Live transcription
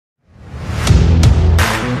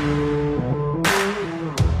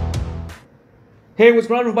Hey, what's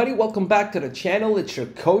going on, everybody? Welcome back to the channel. It's your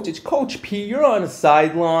coach. It's Coach P. You're on the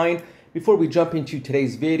sideline. Before we jump into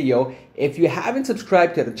today's video, if you haven't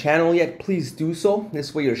subscribed to the channel yet, please do so.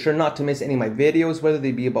 This way you're sure not to miss any of my videos, whether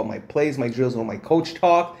they be about my plays, my drills, or my coach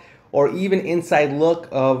talk, or even inside look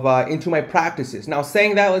of into my practices. Now,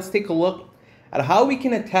 saying that, let's take a look at how we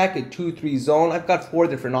can attack a 2-3 zone. I've got 4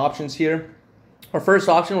 different options here. Our first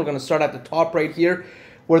option, we're going to start at the top right here,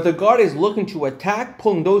 where the guard is looking to attack,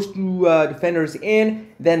 pulling those two defenders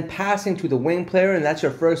in, then passing to the wing player, and that's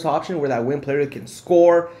your first option where that wing player can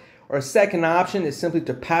score. Our second option is simply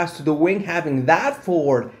to pass to the wing, having that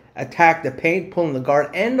forward attack the paint, pulling the guard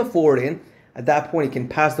and the forward in. At that point, he can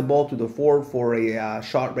pass the ball to the forward for a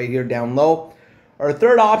shot right here down low. Our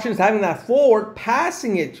third option is having that forward,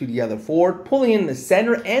 passing it to the other forward, pulling in the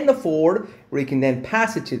center and the forward, where he can then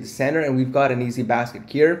pass it to the center, and we've got an easy basket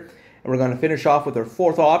here. And we're going to finish off with our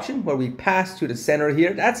fourth option, where we pass to the center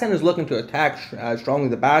here. That center is looking to attack strongly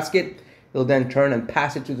the basket. He'll then turn and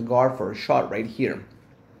pass it to the guard for a shot right here.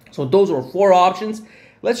 So those are 4 options.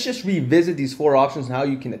 Let's just revisit these 4 options and how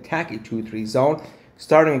you can attack a 2-3 zone.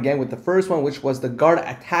 Starting again with the first one, which was the guard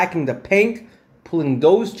attacking the paint, pulling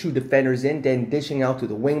those 2 defenders in, then dishing out to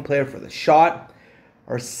the wing player for the shot.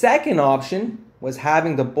 Our second option was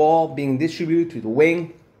having the ball being distributed to the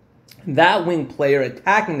wing, that wing player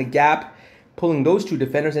attacking the gap, pulling those 2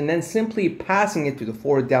 defenders, and then simply passing it to the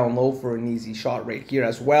forward down low for an easy shot right here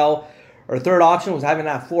as well. Our third option was having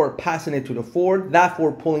that forward passing it to the forward, that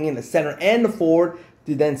forward pulling in the center and the forward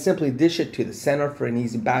to then simply dish it to the center for an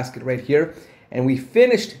easy basket right here. And we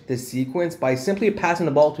finished the sequence by simply passing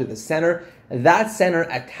the ball to the center, that center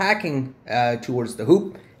attacking towards the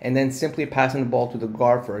hoop, and then simply passing the ball to the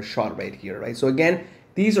guard for a shot right here, right? So again,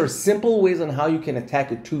 these are simple ways on how you can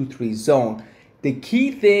attack a 2-3 zone. The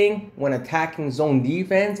key thing when attacking zone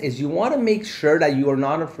defense is you want to make sure that you are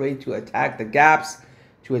not afraid to attack the gaps,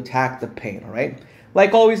 to attack the paint, all right?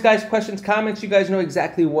 Like always, guys, questions, comments, you guys know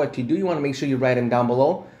exactly what to do. You want to make sure you write them down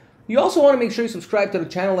below. You also want to make sure you subscribe to the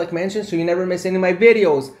channel like mentioned so you never miss any of my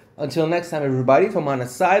videos. Until next time, everybody, from on the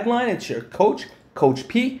sideline, it's your coach, Coach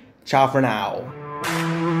P. Ciao for now.